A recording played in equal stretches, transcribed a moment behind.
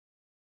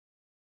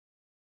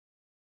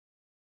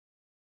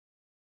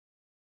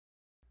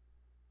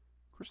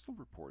Crystal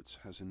Reports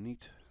has a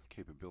neat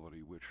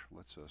capability which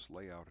lets us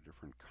lay out a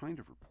different kind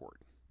of report.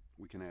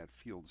 We can add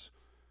fields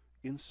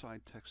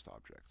inside text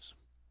objects.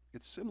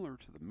 It's similar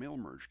to the mail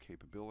merge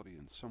capability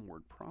in some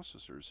word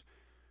processors,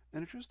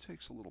 and it just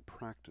takes a little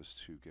practice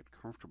to get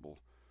comfortable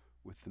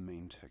with the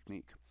main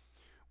technique.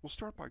 We'll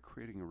start by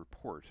creating a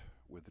report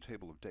with the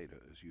table of data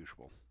as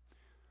usual.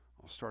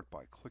 I'll start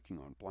by clicking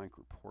on blank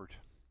report,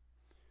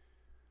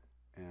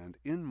 and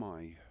in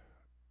my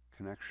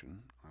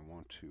connection I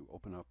want to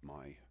open up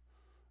my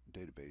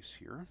database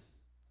here.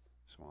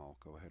 So I'll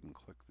go ahead and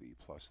click the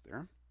plus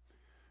there,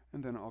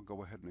 and then I'll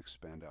go ahead and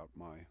expand out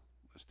my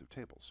list of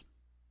tables.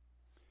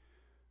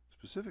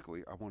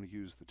 Specifically, I want to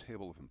use the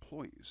table of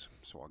employees,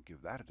 so I'll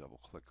give that a double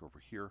click over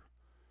here,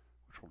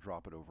 which will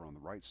drop it over on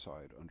the right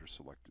side under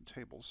selected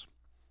tables,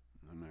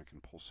 and then I can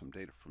pull some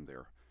data from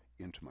there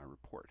into my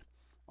report.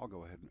 I'll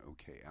go ahead and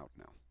OK out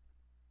now.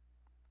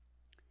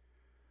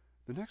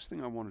 The next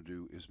thing I want to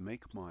do is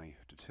make my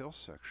details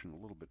section a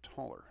little bit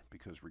taller,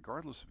 because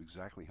regardless of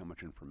exactly how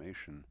much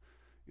information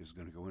is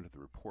going to go into the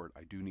report,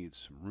 I do need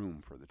some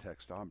room for the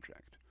text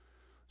object.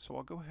 So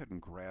I'll go ahead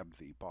and grab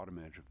the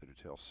bottom edge of the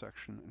details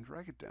section and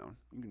drag it down.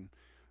 You can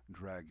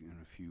drag in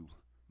a few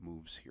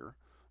moves here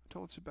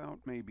until it's about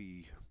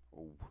maybe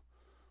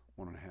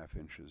 1.5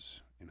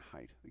 inches in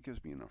height. It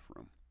gives me enough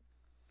room.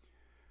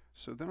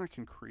 So then I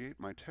can create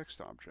my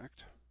text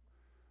object.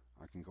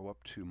 I can go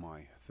up to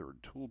my third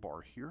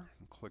toolbar here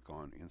and click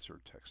on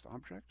Insert Text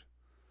Object,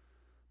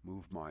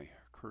 move my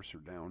cursor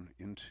down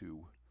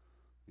into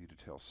the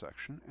details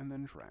section, and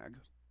then drag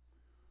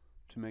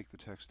to make the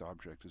text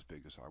object as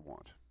big as I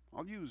want.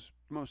 I'll use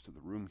most of the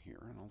room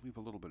here, and I'll leave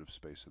a little bit of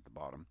space at the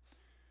bottom.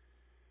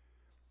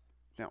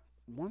 Now,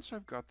 once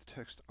I've got the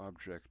text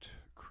object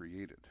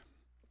created,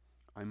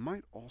 I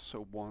might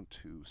also want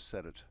to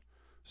set it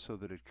so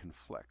that it can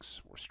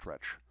flex or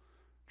stretch,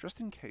 just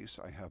in case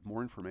I have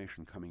more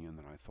information coming in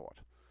than I thought.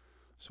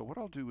 So what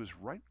I'll do is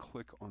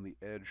right-click on the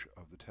edge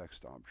of the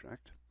text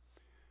object,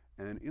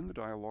 and in the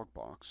dialog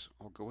box,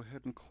 I'll go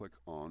ahead and click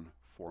on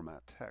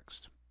Format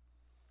Text.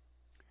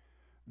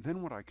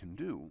 Then what I can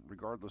do,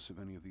 regardless of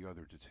any of the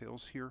other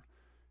details here,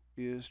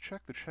 is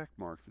check the check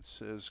mark that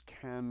says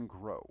Can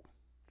Grow.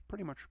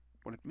 Pretty much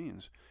what it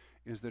means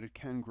is that it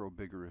can grow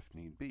bigger if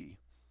need be,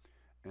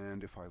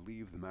 and if I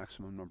leave the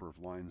maximum number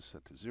of lines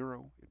set to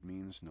 0, it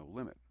means no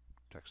limit.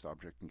 Text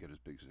object can get as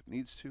big as it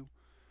needs to,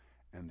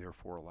 and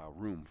therefore allow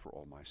room for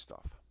all my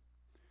stuff.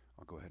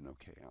 I'll go ahead and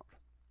OK out.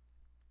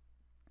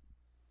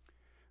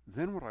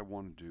 Then what I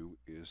want to do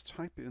is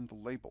type in the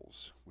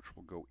labels, which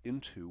will go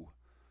into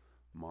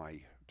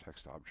my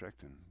text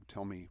object and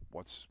tell me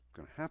what's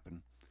going to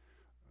happen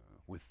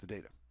with the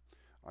data.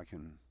 I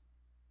can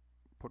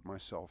put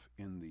myself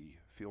in the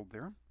field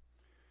there,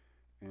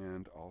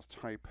 and I'll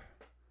type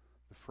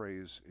the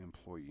phrase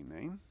employee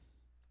name.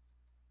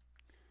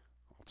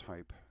 I'll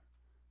type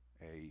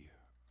a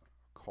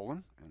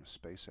colon and a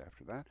space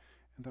after that,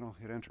 and then I'll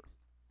hit enter.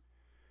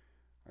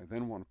 I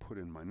then want to put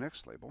in my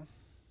next label,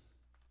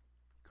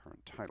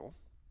 current title,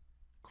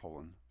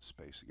 colon,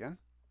 space again,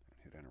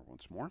 and hit enter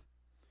once more.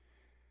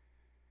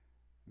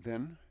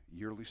 Then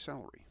yearly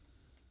salary,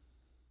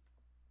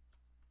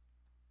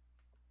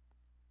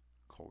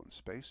 colon,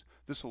 space.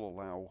 This will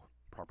allow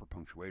proper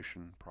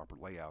punctuation, proper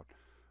layout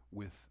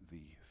with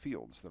the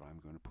fields that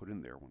I'm going to put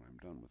in there when I'm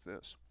done with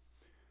this.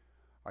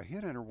 I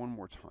hit enter one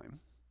more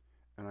time,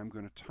 and I'm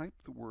going to type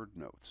the word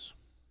notes,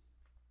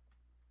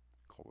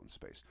 colon,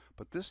 space.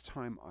 But this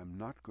time I'm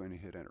not going to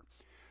hit enter.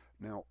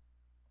 Now,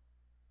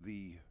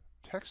 the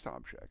text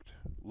object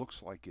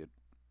looks like it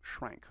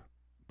shrank,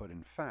 but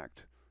in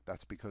fact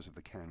that's because of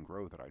the Can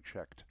Grow that I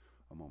checked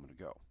a moment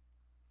ago.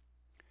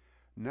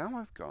 Now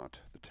I've got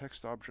the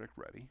text object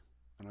ready,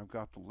 and I've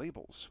got the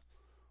labels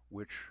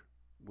which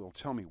will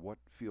tell me what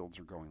fields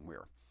are going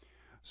where.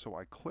 So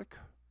I click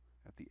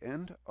at the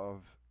end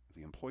of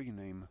the employee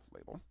name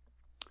label.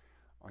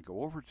 I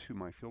go over to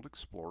my Field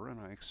Explorer and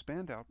I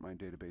expand out my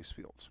database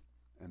fields,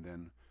 and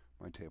then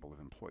my table of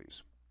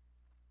employees.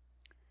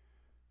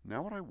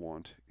 Now what I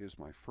want is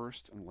my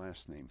first and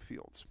last name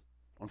fields.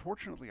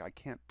 Unfortunately, I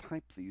can't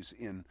type these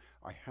in.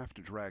 I have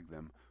to drag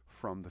them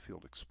from the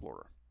Field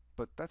Explorer.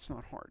 But that's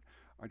not hard.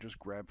 I just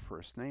grab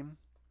first name,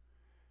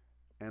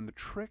 and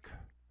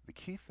the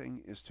key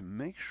thing is to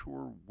make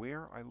sure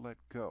where I let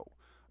go.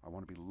 I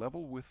want to be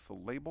level with the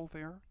label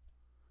there,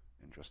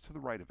 and just to the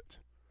right of it.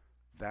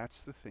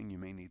 That's the thing you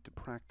may need to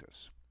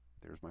practice.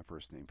 There's my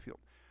first name field.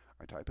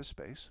 I type a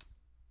space,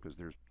 because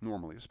there's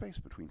normally a space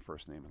between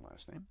first name and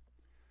last name.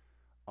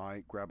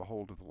 I grab a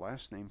hold of the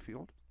last name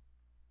field,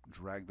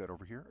 drag that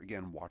over here,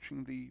 again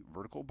watching the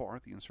vertical bar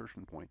at the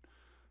insertion point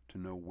to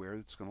know where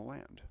it's going to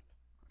land.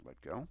 I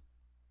let go,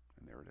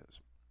 and there it is.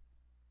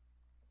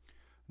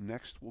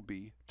 Next will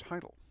be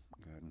title.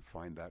 Go ahead and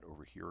find that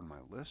over here in my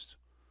list.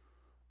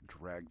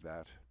 Drag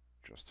that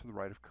just to the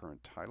right of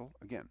current title.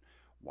 Again,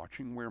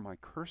 watching where my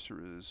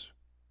cursor is,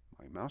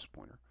 my mouse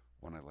pointer,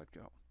 when I let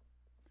go.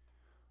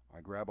 I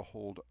grab a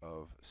hold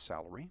of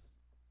salary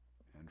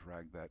and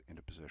drag that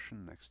into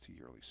position next to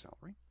yearly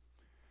salary.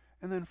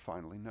 And then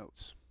finally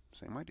notes.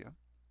 Same idea.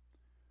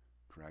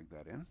 Drag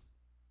that in,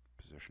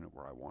 position it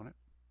where I want it,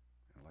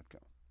 and let go.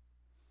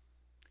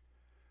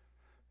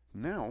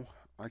 Now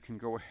I can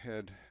go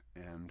ahead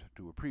and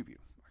do a preview.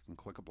 I can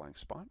click a blank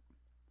spot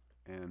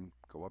and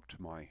go up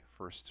to my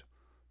first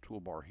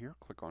toolbar here,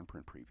 click on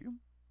Print Preview,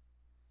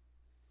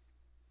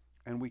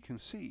 and we can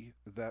see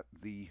that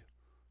the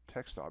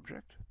text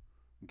object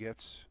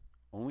gets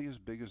only as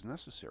big as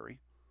necessary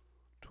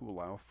to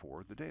allow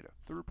for the data.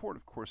 The report,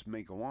 of course,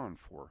 may go on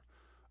for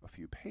a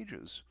few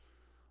pages,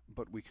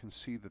 but we can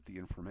see that the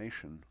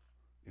information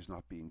is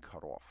not being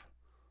cut off.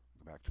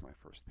 Go back to my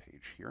first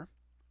page here.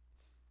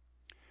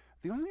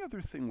 The only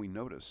other thing we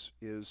notice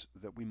is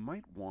that we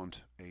might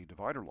want a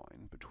divider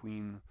line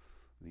between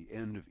the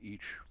end of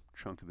each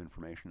chunk of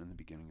information and the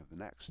beginning of the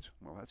next.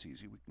 Well, that's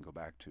easy. We can go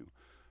back to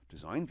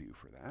Design View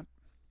for that.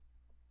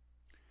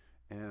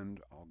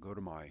 And I'll go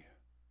to my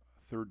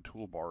third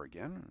toolbar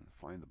again and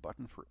find the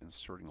button for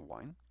inserting a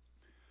line.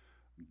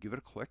 Give it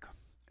a click,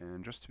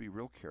 and just to be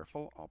real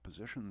careful, I'll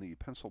position the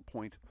pencil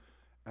point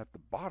at the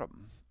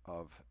bottom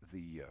of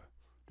the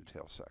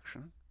detail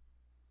section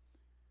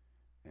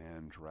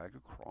and drag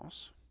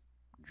across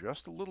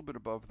just a little bit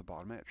above the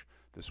bottom edge.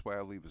 This way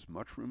I leave as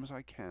much room as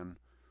I can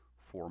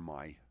for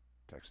my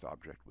text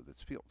object with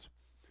its fields.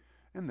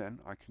 And then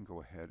I can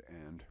go ahead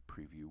and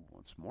preview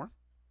once more.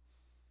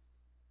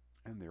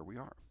 And there we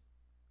are.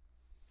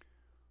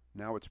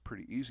 Now it's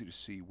pretty easy to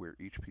see where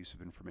each piece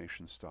of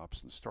information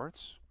stops and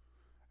starts.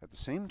 At the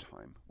same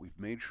time, we've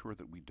made sure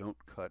that we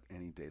don't cut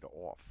any data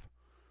off,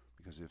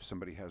 because if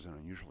somebody has an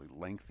unusually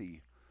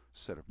lengthy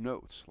set of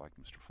notes, like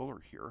Mr. Fuller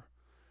here,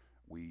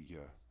 we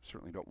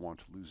certainly don't want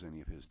to lose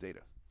any of his data.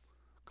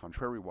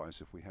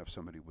 Contrariwise, if we have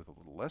somebody with a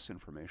little less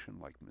information,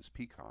 like Ms.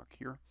 Peacock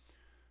here,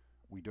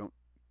 we don't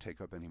take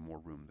up any more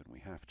room than we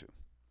have to.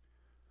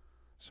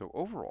 So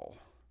overall,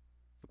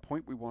 the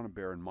point we want to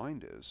bear in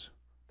mind is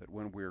that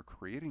when we're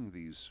creating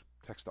these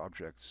text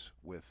objects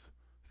with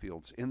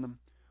fields in them,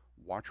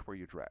 watch where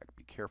you drag.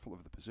 Be careful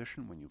of the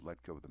position when you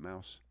let go of the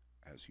mouse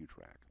as you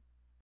drag.